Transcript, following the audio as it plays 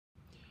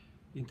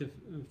In the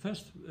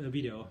first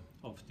video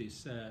of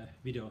this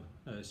video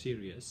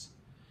series,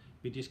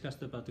 we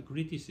discussed about the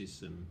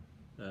criticism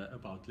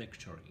about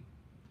lecturing.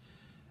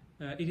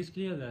 It is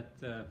clear that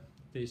there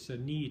is a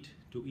need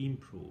to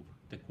improve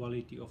the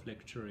quality of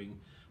lecturing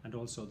and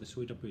also the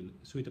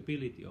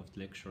suitability of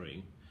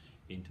lecturing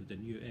into the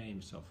new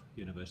aims of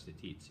university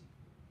teaching.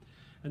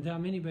 And there are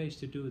many ways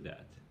to do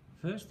that.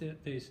 First,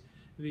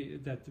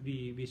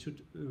 we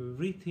should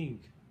rethink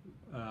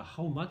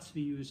how much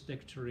we use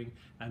lecturing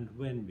and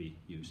when we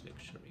use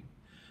lecturing.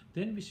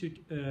 Then we should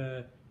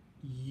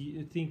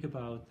think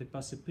about the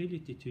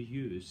possibility to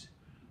use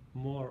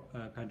more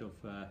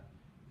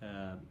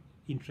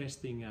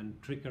interesting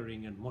and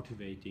triggering and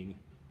motivating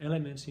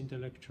elements into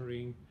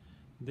lecturing.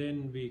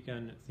 Then we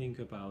can think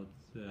about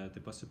the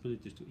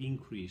possibilities to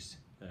increase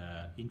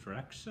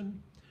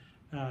interaction.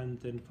 And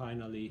then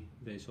finally,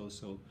 there's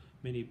also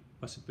many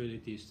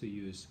possibilities to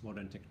use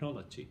modern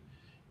technology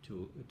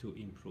to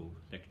improve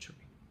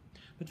lecturing.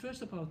 But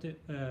first about the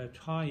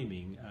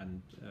timing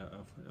and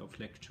of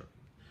lecturing.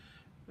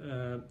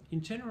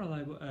 In general,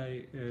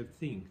 I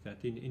think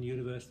that in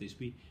universities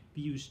we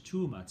use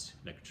too much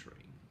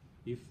lecturing.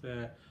 If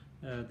there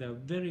are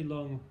very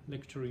long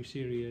lecturing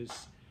series,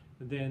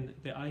 then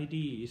the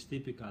idea is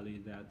typically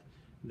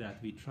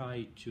that we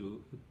try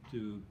to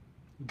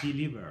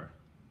deliver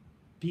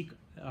big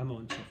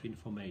amounts of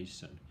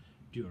information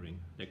during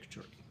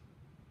lecturing.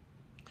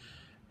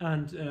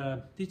 And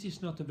this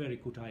is not a very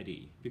good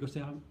idea, because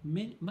there are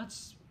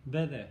much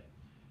better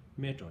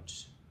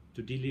methods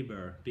to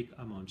deliver big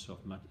amounts of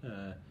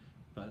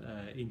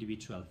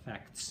individual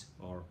facts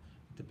or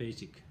the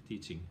basic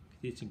teaching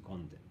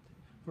content.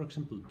 For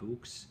example,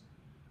 books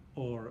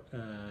or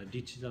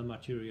digital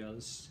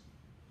materials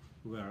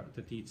where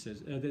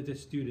the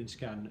students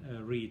can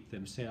read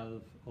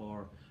themselves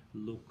or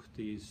look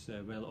these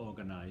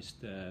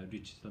well-organized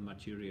digital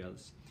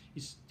materials.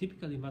 Is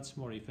typically much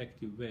more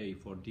effective way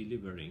for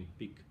delivering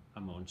big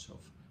amounts of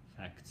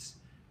facts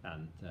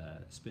and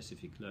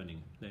specific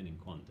learning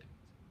content.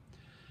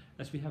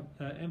 As we have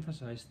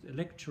emphasized,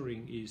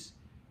 lecturing is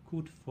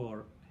good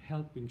for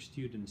helping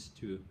students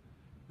to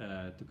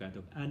kind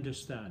of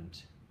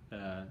understand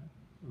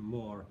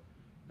more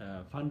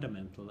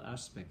fundamental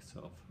aspects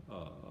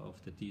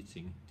of the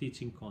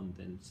teaching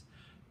contents,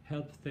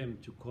 help them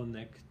to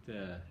connect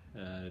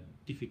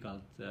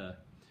difficult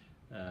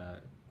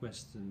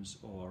questions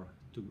or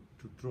to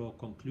draw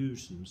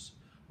conclusions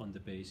on the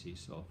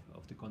basis of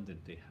the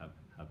content they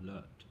have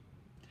learned.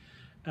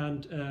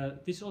 And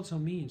this also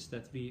means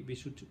that we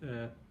should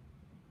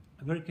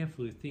very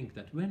carefully think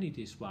that when it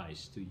is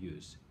wise to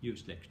use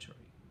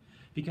lecturing.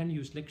 We can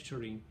use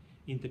lecturing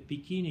in the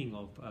beginning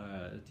of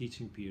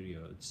teaching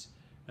periods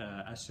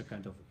as a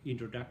kind of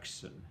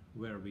introduction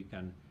where we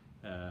can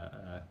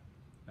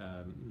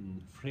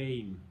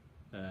frame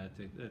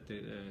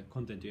the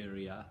content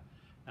area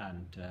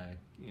and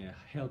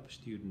help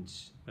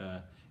students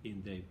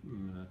in the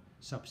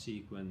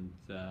subsequent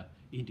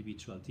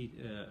individual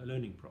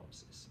learning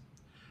process.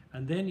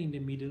 And then in the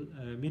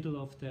middle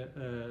of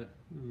the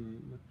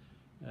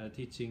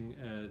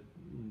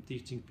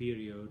teaching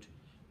period,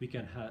 we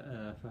can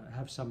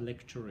have some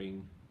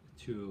lecturing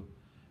to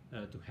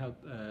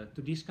help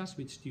to discuss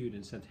with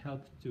students and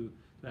help to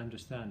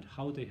understand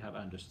how they have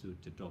understood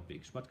the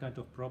topics, what kind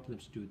of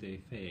problems do they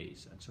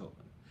face, and so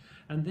on.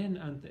 And then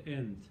at the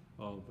end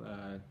of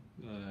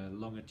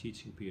longer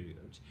teaching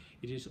periods,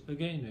 it is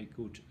again a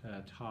good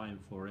time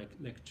for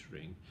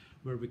lecturing,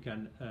 where we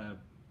can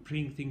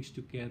bring things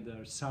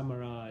together,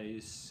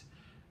 summarize,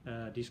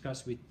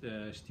 discuss with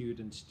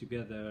students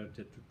together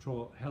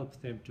to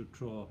help them to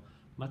draw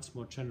much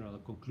more general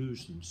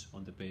conclusions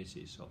on the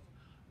basis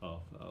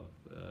of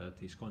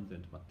this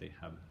content, what they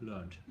have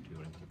learned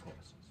during the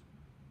courses.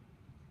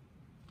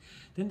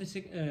 Then the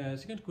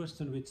second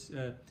question, which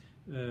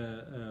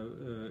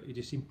it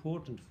is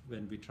important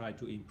when we try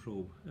to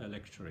improve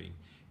lecturing,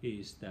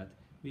 is that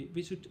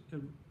we should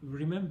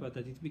remember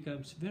that it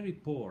becomes very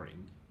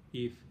boring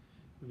if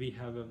we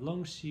have a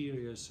long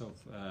series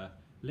of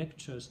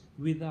lectures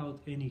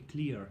without any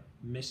clear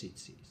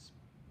messages.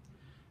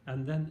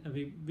 And then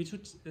we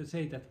should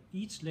say that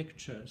each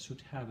lecture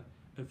should have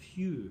a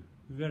few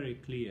very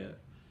clear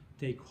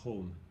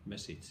take-home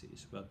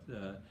messages, what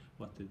the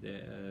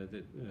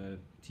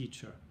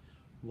teacher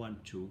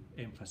want to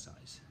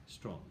emphasize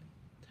strongly.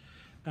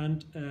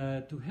 And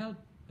to help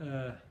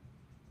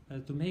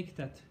to make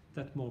that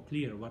more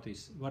clear, what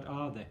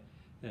are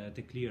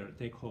the clear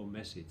take-home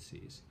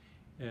messages,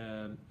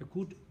 a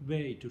good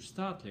way to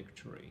start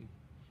lecturing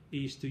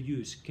is to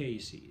use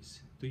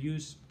cases, to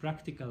use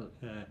practical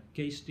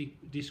case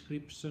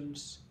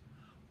descriptions,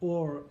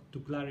 or to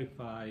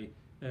clarify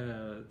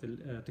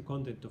the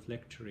content of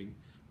lecturing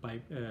by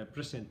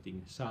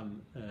presenting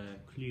some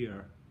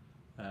clear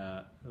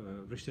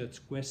research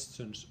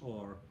questions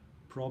or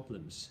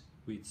problems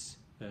which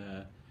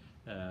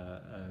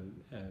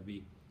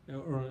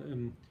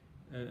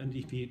and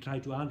if we try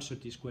to answer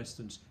these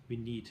questions, we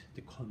need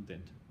the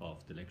content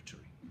of the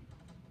lecturing.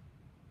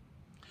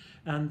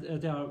 And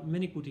there are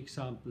many good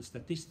examples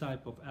that this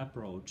type of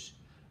approach,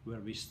 where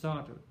we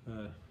start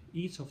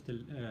each of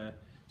the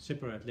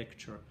separate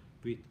lecture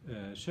with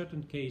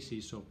certain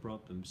cases or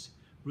problems,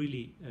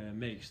 really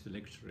makes the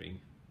lecturing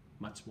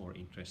much more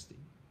interesting.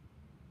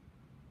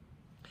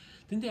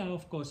 Then there are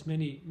of course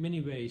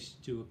many ways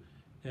to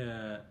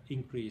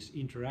increase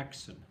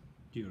interaction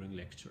during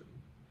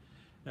lecturing.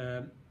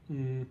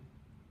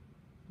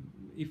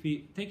 If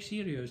we take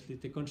seriously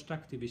the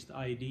constructivist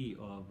idea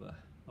of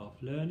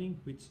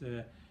learning, which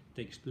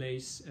takes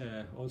place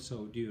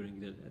also during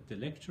the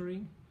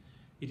lecturing,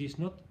 it is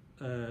not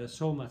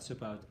so much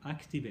about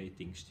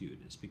activating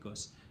students,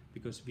 because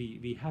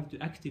we have to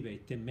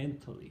activate them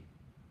mentally.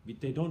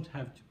 They don't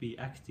have to be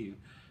active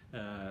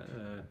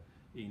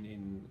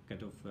in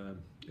kind of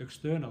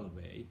external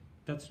way.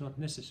 That's not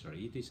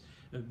necessary. It is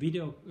a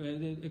video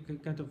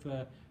kind of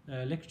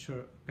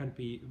lecture can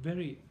be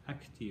very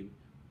active,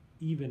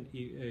 even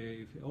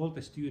if all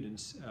the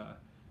students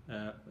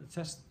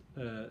just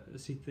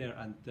sit there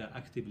and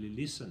actively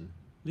listen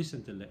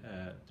to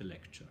the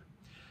lecture.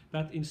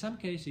 But in some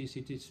cases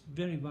it is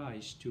very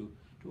wise to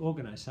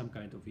organize some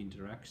kind of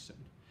interaction.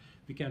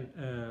 We can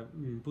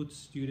put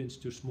students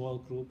to small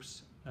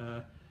groups,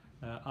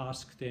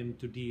 ask them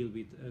to deal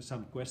with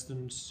some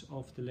questions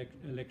of the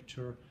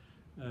lecture,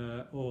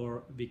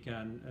 or we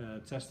can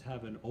just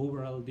have an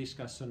overall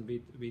discussion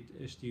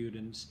with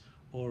students,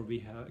 or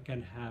we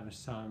can have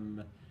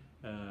some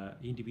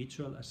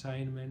individual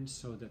assignments,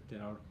 so that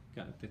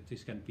that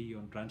this can be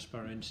on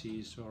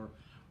transparencies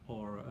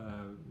or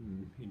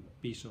in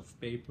piece of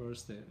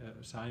papers, the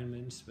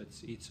assignments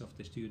which each of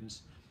the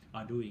students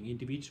are doing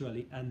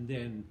individually, and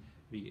then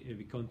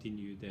we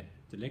continue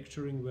the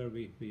lecturing, where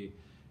we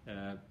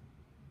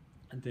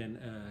then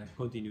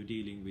continue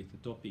dealing with the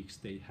topics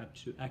they had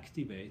to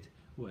activate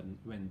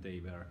when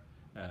they were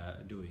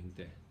doing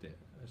the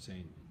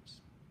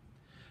assignments.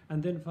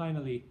 And then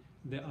finally,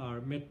 there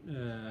are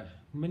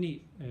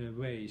many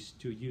ways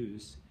to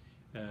use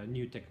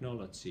new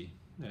technology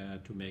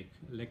to make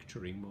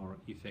lecturing more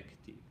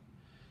effective.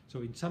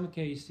 So in some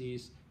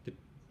cases, the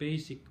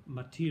basic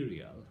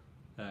material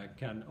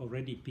can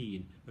already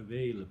be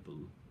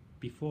available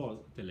before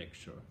the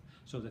lecture,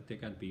 so that there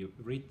can be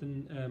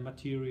written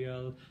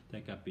material,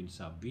 there can be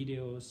some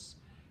videos,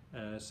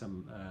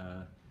 some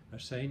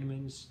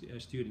assignments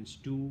students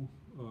do,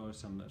 or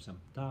some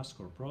tasks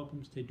or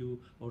problems they do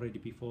already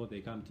before they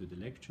come to the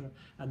lecture.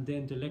 And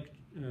then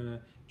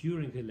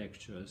during the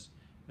lectures,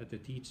 the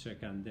teacher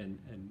can then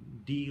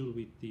deal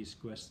with these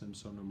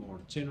questions on a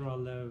more general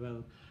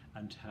level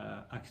and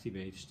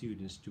activate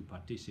students to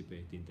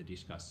participate in the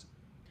discussion.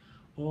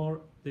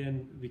 Or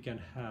then we can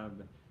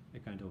have a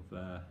kind of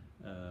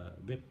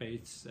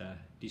web-based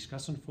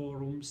discussion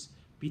forums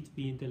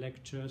between the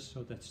lectures,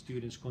 so that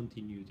students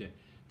continue the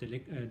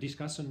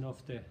discussion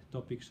of the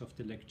topics of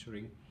the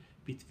lecturing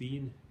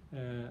between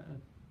the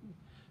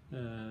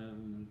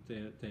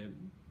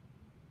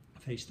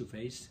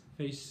face-to-face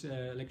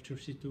lecture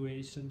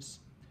situations.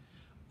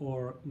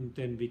 Or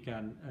then we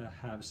can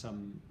have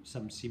some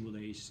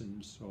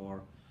simulations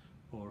or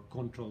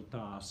control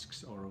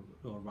tasks or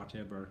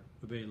whatever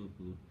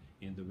available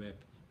in the web,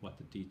 what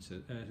the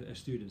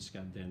students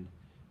can then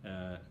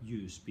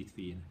use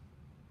between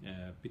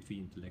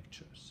the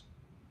lectures.